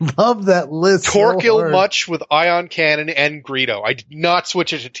 I love that list. Torquil Much with ion cannon and Greedo. I did not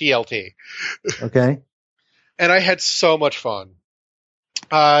switch it to TLT. Okay. And I had so much fun.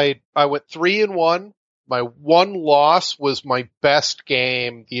 I went 3-1. My one loss was my best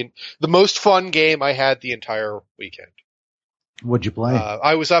game, the most fun game I had the entire weekend. What'd you play?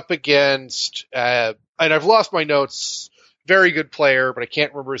 I was up against, and I've lost my notes very good player, but I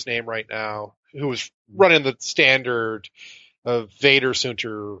can't remember his name right now, who was running the standard Vader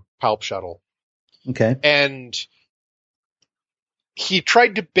Soontir Palp shuttle. Okay. And he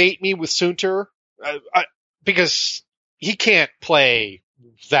tried to bait me with Soontir because he can't play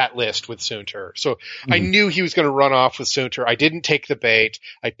that list with Soontir. So I knew he was going to run off with Soontir. I didn't take the bait.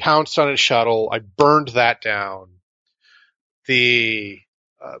 I pounced on his shuttle. I burned that down. I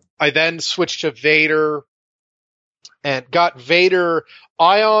then switched to Vader and got Vader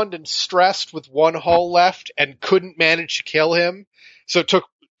ioned and stressed with one hull left and couldn't manage to kill him. So it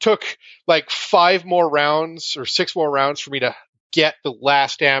took like 5 more rounds or 6 more rounds for me to get the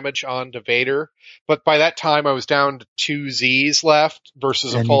last damage onto Vader. But by that time I was down to 2 Zs left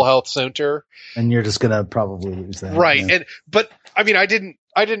versus a full health Soontir. And you're just going to probably lose that. Right. Yeah. But I mean, I didn't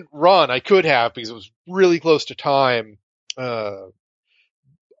run. I could have because it was really close to time.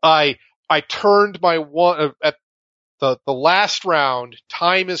 I turned my one at the last round.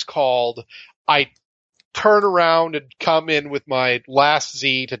 Time is called. I turn around and come in with my last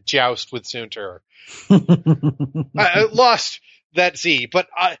Z to joust with Soontir. I lost that Z, but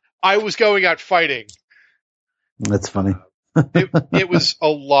I was going out fighting. That's funny. It was a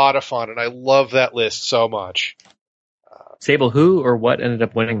lot of fun, and I love that list so much. Sable, who or what ended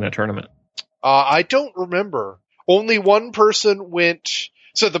up winning that tournament? I don't remember. Only one person went.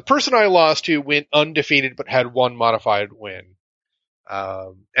 So the person I lost to went undefeated, but had 1 modified win.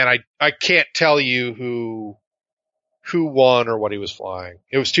 And I can't tell you who won or what he was flying.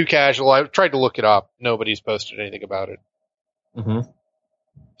 It was too casual. I tried to look it up. Nobody's posted anything about it. Mm-hmm.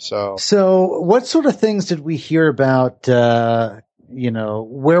 So what sort of things did we hear about, where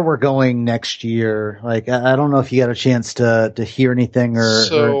we're going next year? Like, I don't know if you got a chance to hear anything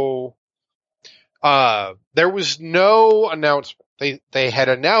there was no announcement. They had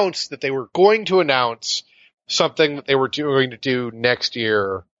announced that they were going to announce something that they were going to do next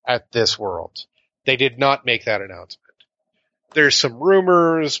year at this World. They did not make that announcement. There's some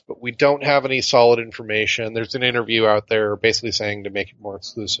rumors, but we don't have any solid information. There's an interview out there basically saying to make it more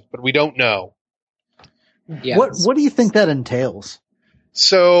exclusive, but we don't know. Yeah. What do you think that entails?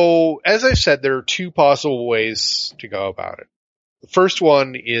 So, as I said, there are 2 possible ways to go about it. The first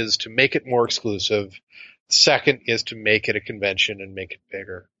one is to make it more exclusive. The second is to make it a convention and make it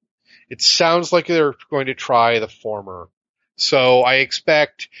bigger. It sounds like they're going to try the former. So I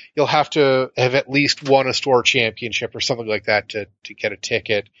expect you'll have to have at least won a store championship or something like that to get a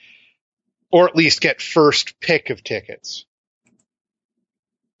ticket, or at least get first pick of tickets.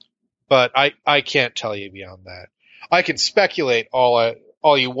 But I can't tell you beyond that. I can speculate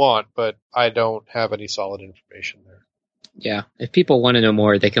all you want, but I don't have any solid information there. Yeah, if people want to know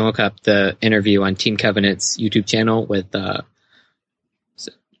more, they can look up the interview on Team Covenant's YouTube channel with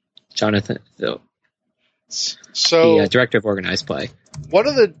Jonathan, the director of organized play. One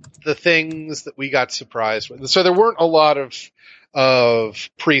of the things that we got surprised with, so there weren't a lot of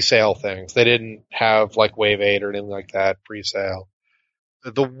pre-sale things. They didn't have like Wave 8 or anything like that pre-sale.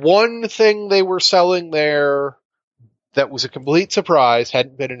 The one thing they were selling there that was a complete surprise,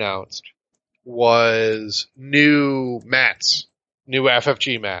 hadn't been announced, was new mats, new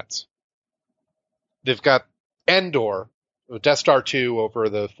FFG mats. They've got Endor, Death Star 2 over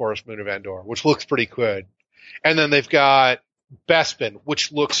the forest moon of Endor, which looks pretty good. And then they've got Bespin,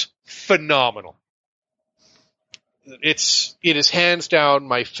 which looks phenomenal. It is hands down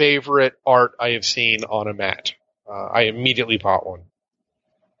my favorite art I have seen on a mat. I immediately bought one.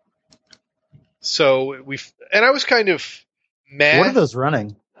 So I was kind of mad. What are those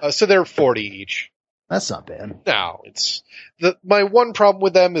running? So they're 40 each. That's not bad. No, my one problem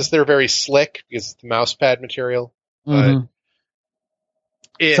with them is they're very slick because it's the mouse pad material. Mm-hmm.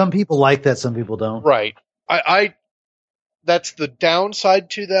 Some people like that, some people don't. Right. That's the downside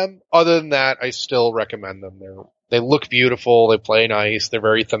to them. Other than that, I still recommend them. They look beautiful. They play nice. They're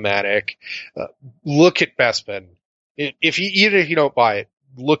very thematic. Look at Bespin. Even if you don't buy it,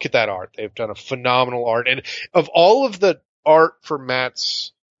 look at that art. They've done a phenomenal art. And of all of the art for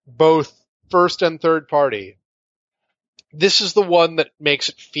mats, both first and third party, this is the one that makes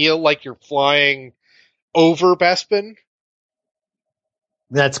it feel like you're flying over Bespin.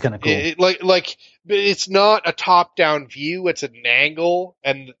 That's kind of cool. It's not a top-down view; it's an angle,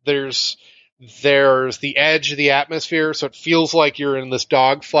 and there's the edge of the atmosphere, so it feels like you're in this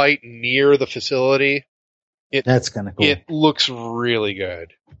dogfight near the facility. That's kind of cool. It looks really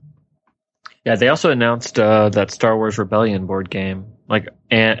good. Yeah, they also announced that Star Wars Rebellion board game,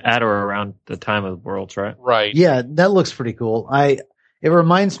 at or around the time of the Worlds, right? Right. Yeah, that looks pretty cool. It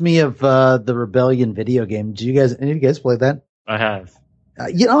reminds me of the Rebellion video game. Any of you guys play that? I have.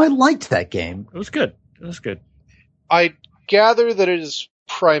 I liked that game. It was good. I gather that it is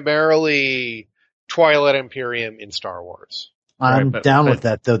primarily Twilight Imperium in Star Wars. I'm down with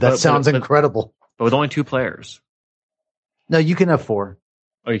that, though. That sounds incredible. But with only 2 players. No, you can have 4.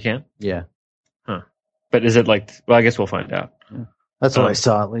 Oh, you can? Yeah. Huh. But is it like... Well, I guess we'll find out. That's what I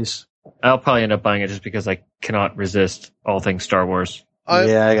saw, at least. I'll probably end up buying it just because I cannot resist all things Star Wars.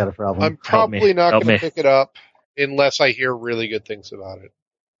 Yeah, I got a problem. I'm probably not going to pick it up unless I hear really good things about it.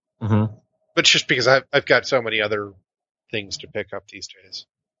 Mm-hmm. But just because I've got so many other things to pick up these days.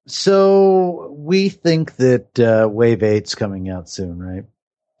 So we think that Wave 8's coming out soon, right?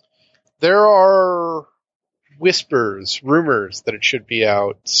 There are whispers, rumors that it should be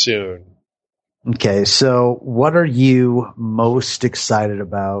out soon. Okay, so what are you most excited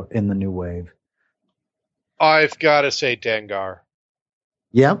about in the new wave? I've got to say Dengar.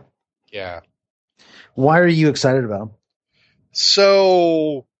 Yeah? Yeah. Why are you excited about him?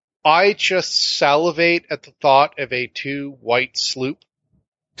 So I just salivate at the thought of a 2 white sloop.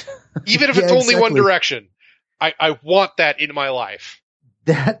 Even if it's only one direction. I want that in my life.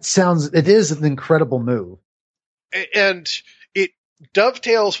 It is an incredible move. And it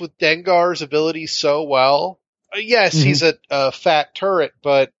dovetails with Dengar's ability so well. Yes, he's a fat turret,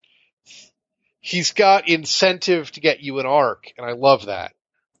 but he's got incentive to get you an arc, and I love that.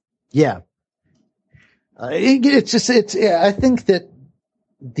 Yeah. I think that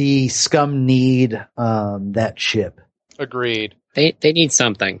the scum need that ship. Agreed. They need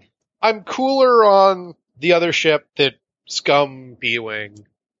something. I'm cooler on the other ship that Scum B-Wing.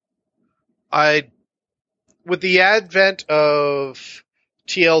 With the advent of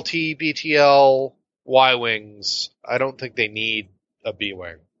TLT, BTL, Y-Wings, I don't think they need a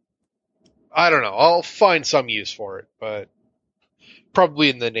B-Wing. I don't know. I'll find some use for it, but probably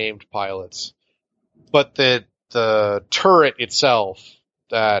in the named pilots. But the turret itself,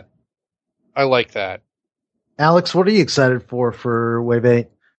 that I like that. Alex, what are you excited for Wave 8?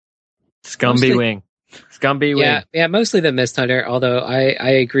 Scum B-Wing. Scum B-Wing. Yeah, mostly the Mist Hunter, although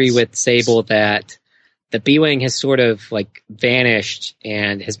I agree with Sable that the B-Wing has sort of like vanished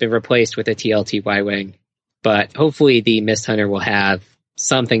and has been replaced with a TLT Y-Wing. But hopefully the Mist Hunter will have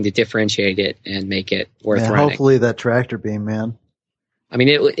something to differentiate it and make it worth running. Hopefully that tractor beam, man. I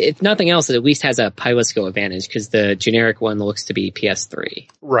mean, if nothing else, it at least has a pilot skill advantage because the generic one looks to be PS3.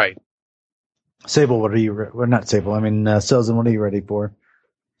 Right. Sable, what are you? Well, not Sable. I mean, Selzen, what are you ready for?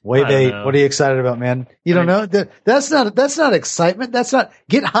 Wave 8. What are you excited about, man? You don't know? That's not excitement. That's not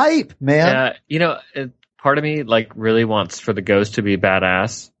get hype, man. Yeah, part of me like really wants for the Ghost to be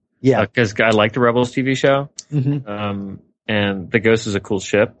badass. Yeah, because I like the Rebels TV show. Mm-hmm. And the Ghost is a cool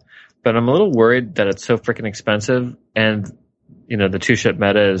ship, but I'm a little worried that it's so freaking expensive, and the 2-ship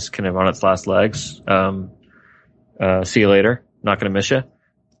meta is kind of on its last legs. See you later. Not going to miss you.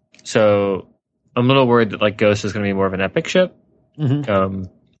 So I'm a little worried that like Ghost is going to be more of an epic ship. Mm-hmm.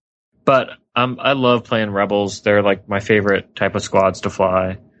 But I love playing Rebels. They're like my favorite type of squads to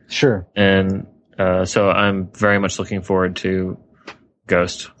fly. Sure. And so I'm very much looking forward to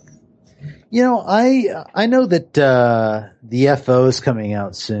Ghost. I know that the FO is coming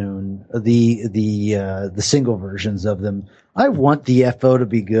out soon. The single versions of them. I want the FO to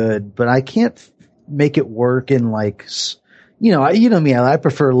be good, but I can't make it work in like, me. I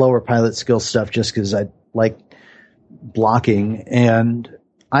prefer lower pilot skill stuff just because I like blocking, and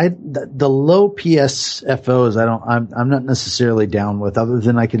the low PS FOs I'm not necessarily down with, other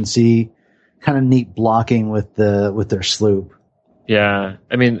than I can see kind of neat blocking with their sloop. Yeah,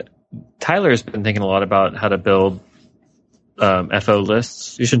 I mean, Tyler's been thinking a lot about how to build FO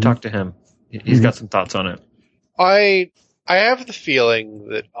lists. You should talk to him. He's got some thoughts on it. I have the feeling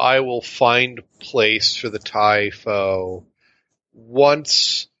that I will find a place for the TIE-FO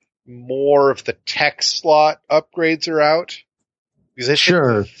once more of the tech slot upgrades are out. Because I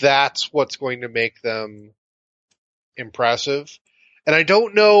think that's what's going to make them impressive. And I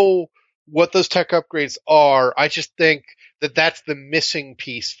don't know what those tech upgrades are. I just think that that's the missing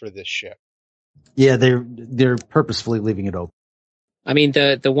piece for this ship. Yeah, they're purposefully leaving it open. I mean,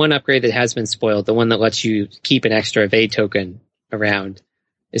 the one upgrade that has been spoiled, the one that lets you keep an extra evade token around,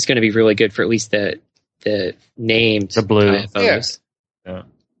 is going to be really good for at least the named blue. IFOs. Yeah.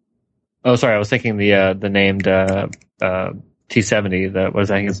 Oh, sorry, I was thinking the named T-70. That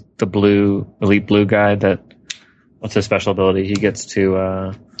was, I think, is the blue elite blue guy. What's his special ability? He gets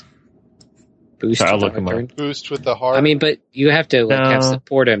to boost. I'll look him up. Boost with the heart. I mean, but you have to have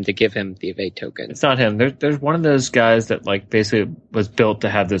support him to give him the evade token. It's not him. There's one of those guys that like basically was built to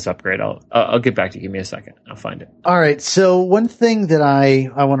have this upgrade. I'll get back to you. Give me a second. I'll find it. All right. So one thing that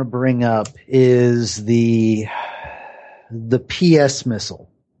I want to bring up is the PS missile,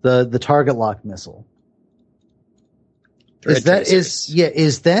 the target lock missile.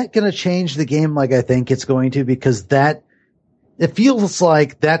 Is that going to change the game like I think it's going to? Because it feels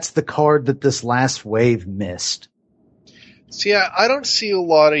like that's the card that this last wave missed. See, I don't see a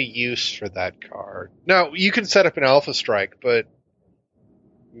lot of use for that card. Now, you can set up an Alpha Strike, but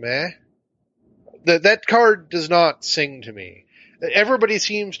meh. That card does not sing to me. Everybody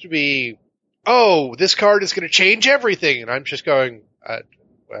seems to be, oh, this card is going to change everything, and I'm just going,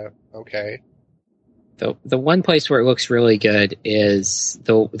 well, okay. The one place where it looks really good is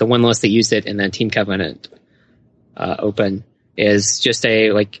the one list that used it in the Team Covenant Open is just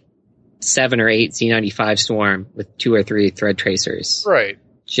a 7 or 8 Z95 Swarm with 2 or 3 Thread Tracers. Right.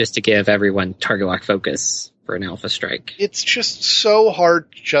 Just to give everyone target lock focus for an Alpha Strike. It's just so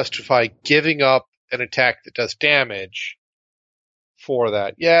hard to justify giving up an attack that does damage for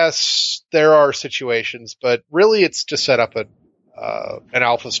that. Yes, there are situations, but really it's to set up an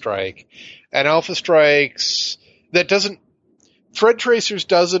Alpha Strike. And Alpha Strikes Thread Tracers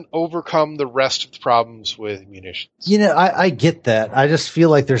doesn't overcome the rest of the problems with munitions. I get that. I just feel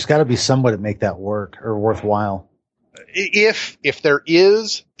like there's got to be some way to make that work or worthwhile. If there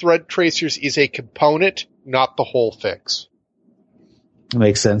is, Thread Tracers is a component, not the whole fix.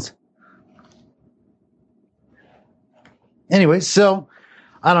 Makes sense. Anyway, so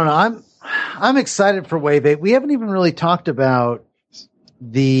I don't know. I'm excited for Wave 8. We haven't even really talked about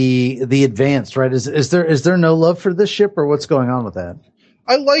the advanced, right? Is there no love for this ship, or what's going on with that?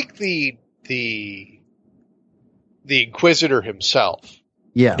 I like the Inquisitor himself.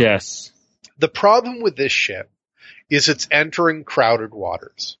 Yeah. Yes. The problem with this ship is it's entering crowded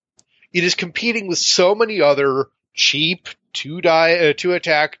waters. It is competing with so many other cheap two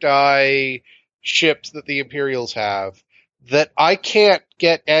attack die ships that the Imperials have that I can't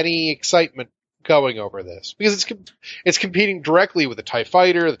get any excitement going over this, because it's competing directly with the TIE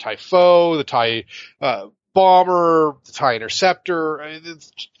Fighter, the TIE Foe, the TIE Bomber, the TIE Interceptor.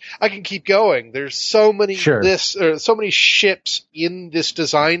 I can keep going. There's so many so many ships in this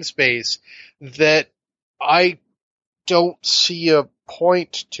design space that I don't see a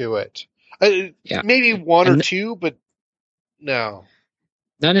point to it. Maybe one or two, but no.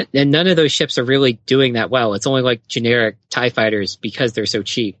 None of those ships are really doing that well. It's only generic TIE Fighters because they're so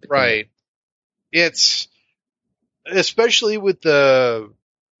cheap. Right. It's, especially with the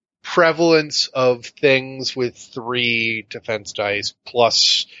prevalence of things with 3 defense dice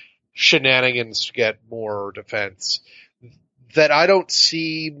plus shenanigans to get more defense, that I don't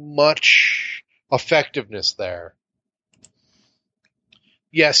see much effectiveness there.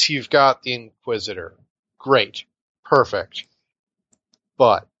 Yes, you've got the Inquisitor. Great. Perfect.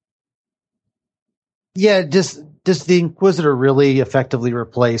 But yeah, does the Inquisitor really effectively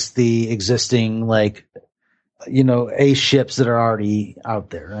replace the existing A ships that are already out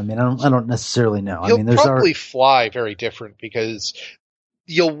there? I mean, I don't necessarily know. He'll probably fly very different, because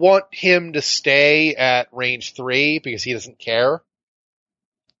you'll want him to stay at range 3 because he doesn't care.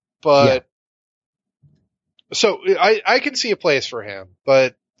 But so I can see a place for him,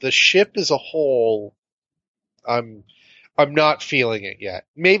 but the ship as a whole, I'm not feeling it yet.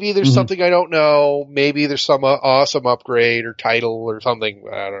 Maybe there's something I don't know. Maybe there's some awesome upgrade or title or something.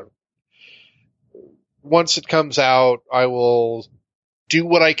 I don't know. Once it comes out, I will do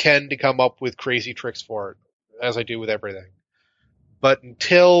what I can to come up with crazy tricks for it, as I do with everything. But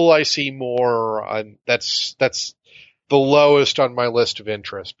until I see more, that's the lowest on my list of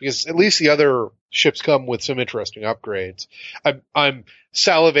interest, because at least the other ships come with some interesting upgrades. I'm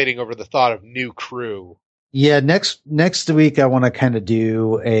salivating over the thought of new crew. Yeah, next week I want to kind of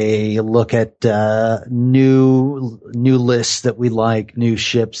do a look at new lists that we like, new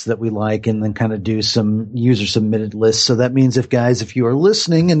ships that we like, and then kind of do some user submitted lists. So that means if you are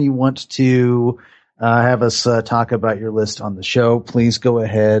listening and you want to have us talk about your list on the show, please go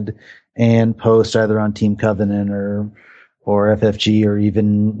ahead and post either on Team Covenant or FFG, or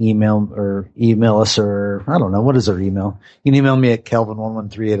even email us, or I don't know, what is our email? You can email me at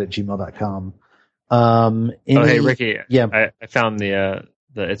kelvin1138@gmail.com. Hey Ricky, yeah, I found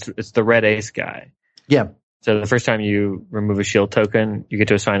it's the Red Ace guy. Yeah. So the first time you remove a shield token, you get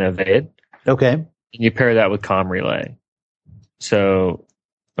to assign a evade. Okay. And you pair that with comm relay. So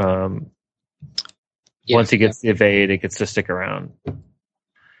once he gets the evade, it gets to stick around.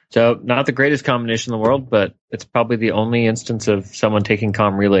 So not the greatest combination in the world, but it's probably the only instance of someone taking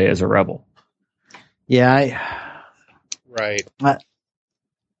comm relay as a rebel. Yeah, right.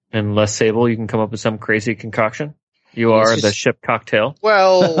 Unless Sable, you can come up with some crazy concoction. You are the ship cocktail.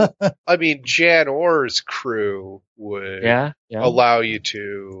 Well, I mean, Jan Orr's crew would allow you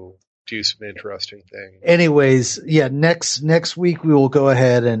to do some interesting things. Anyways, next week we will go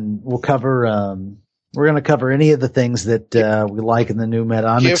ahead and we'll cover We're going to cover any of the things that we like in the new meta.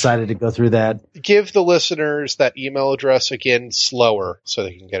 I'm excited to go through that. Give the listeners that email address again slower so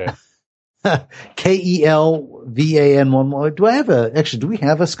they can get it. KELVAN1. Do we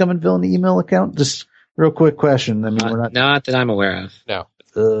have a Scum and Villainy email account? Just real quick question. I mean, we're not that I'm aware of. No.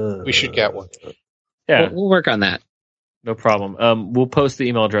 We should get one. Yeah. We'll work on that. No problem. We'll post the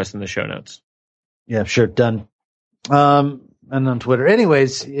email address in the show notes. Yeah, sure. Done. And on Twitter.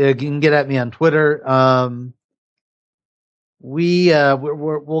 Anyways, you can get at me on Twitter.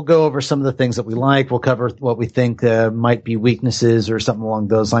 We'll go over some of the things that we like. We'll cover what we think might be weaknesses or something along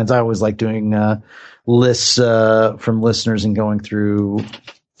those lines. I always like doing lists from listeners and going through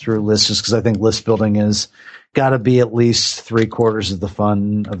lists just because I think list building has got to be at least 3/4 of the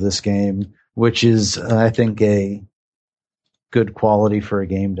fun of this game, which is, I think, a good quality for a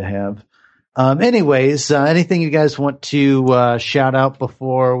game to have. Anyways, anything you guys want to shout out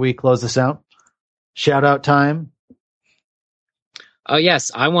before we close this out? Shout out time. Oh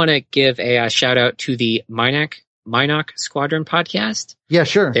yes, I want to give a shout out to the Minoc Squadron podcast. Yeah,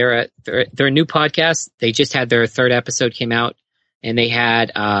 sure. They're a new podcast. They just had their 3rd episode came out, and they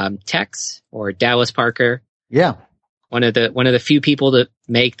had Tex or Dallas Parker. Yeah, one of the few people to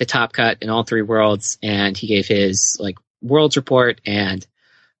make the top cut in all 3 worlds, and he gave his worlds report and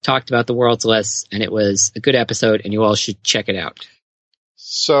talked about the worlds list, and it was a good episode, and you all should check it out.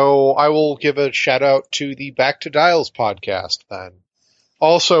 So I will give a shout out to the Back to Dials podcast then.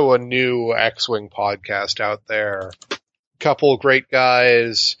 Also a new X-Wing podcast out there. Couple great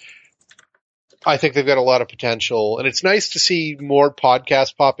guys. I think they've got a lot of potential, and it's nice to see more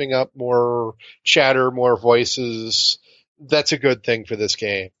podcasts popping up, more chatter, more voices. That's a good thing for this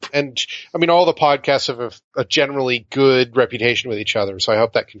game. And I mean, all the podcasts have a generally good reputation with each other, so I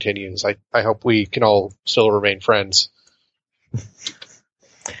hope that continues. I hope we can all still remain friends.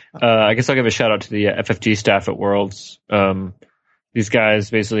 I guess I'll give a shout out to the FFG staff at Worlds. These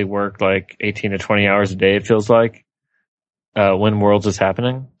guys basically work 18 to 20 hours a day, it feels like, when Worlds is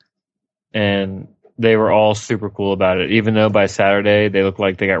happening. And they were all super cool about it. Even though by Saturday they looked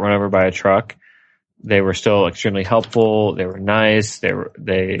like they got run over by a truck, they were still extremely helpful. They were nice. They were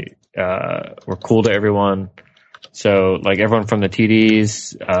cool to everyone. So everyone from the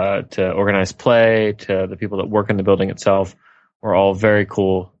TDs to organized play to the people that work in the building itself were all very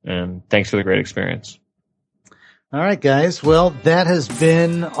cool. And thanks for the great experience. All right, guys. Well, that has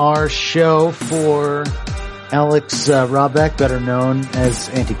been our show for Alex Robeck, better known as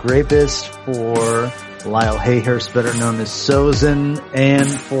Anti-Grapist, for Lyle Hayhurst, better known as Sozin, and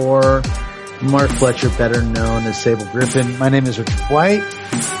for Mark Fletcher, better known as Sable Griffin. My name is Richard White.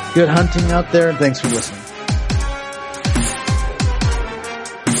 Good hunting out there, and thanks for listening.